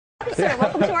Ambassador,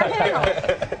 welcome to our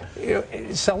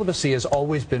panel. Celibacy has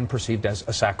always been perceived as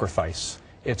a sacrifice.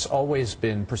 It's always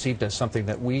been perceived as something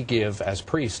that we give as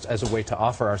priests as a way to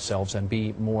offer ourselves and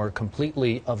be more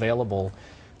completely available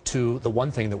to the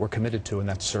one thing that we're committed to, and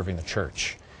that's serving the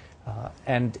church.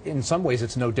 And in some ways,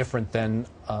 it's no different than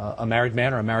a married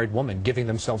man or a married woman giving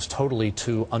themselves totally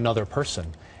to another person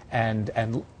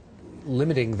and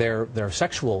limiting their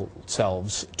sexual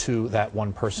selves to that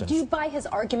one person. Do you buy his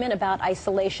argument about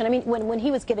isolation? I mean, when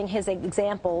he was giving his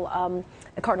example,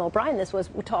 Cardinal O'Brien,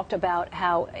 we talked about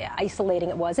how isolating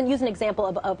it was, and used an example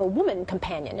of a woman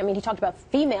companion. I mean, he talked about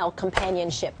female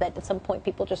companionship, that at some point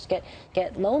people just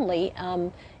get lonely.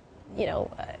 You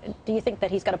know, do you think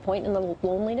that he's got a point in the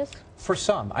loneliness? For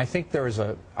some. I think there is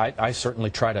I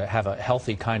certainly try to have a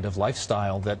healthy kind of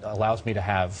lifestyle that allows me to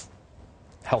have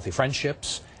healthy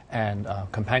friendships and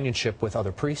companionship with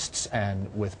other priests and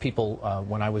with people.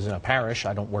 When I was in a parish,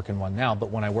 I don't work in one now, but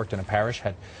when I worked in a parish,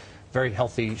 had very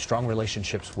healthy, strong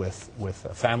relationships with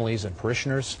families and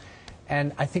parishioners.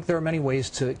 And I think there are many ways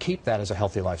to keep that as a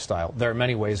healthy lifestyle. There are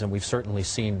many ways, and we've certainly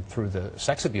seen through the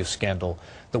sex abuse scandal,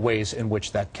 the ways in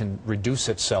which that can reduce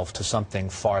itself to something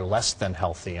far less than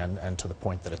healthy and to the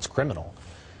point that it's criminal.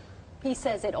 He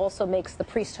says it also makes the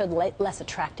priesthood less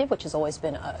attractive, which has always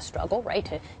been a struggle,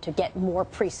 right? To get more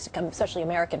priests, especially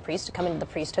American priests, to come into the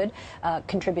priesthood,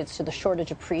 contributes to the shortage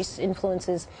of priests,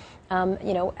 influences,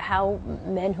 you know, how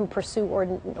men who pursue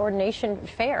ordination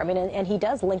fare. I mean, and he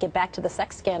does link it back to the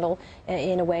sex scandal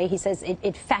in a way. He says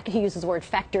he uses the word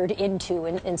factored into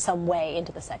in some way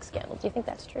into the sex scandal. Do you think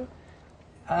that's true?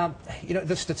 You know,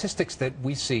 the statistics that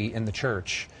we see in the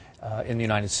church in the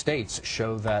United States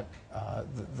show that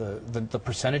the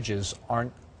percentages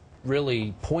aren't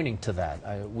really pointing to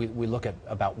that. We look at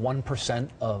about 1%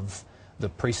 of the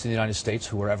priests in the United States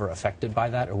who were ever affected by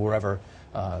that, or who were ever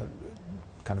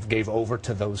kind of gave over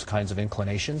to those kinds of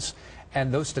inclinations.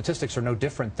 And those statistics are no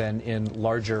different than in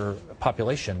larger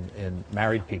population, in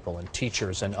married people and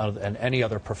teachers and any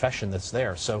other profession that's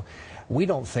there. So we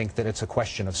don't think that it's a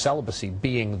question of celibacy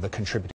being the contributing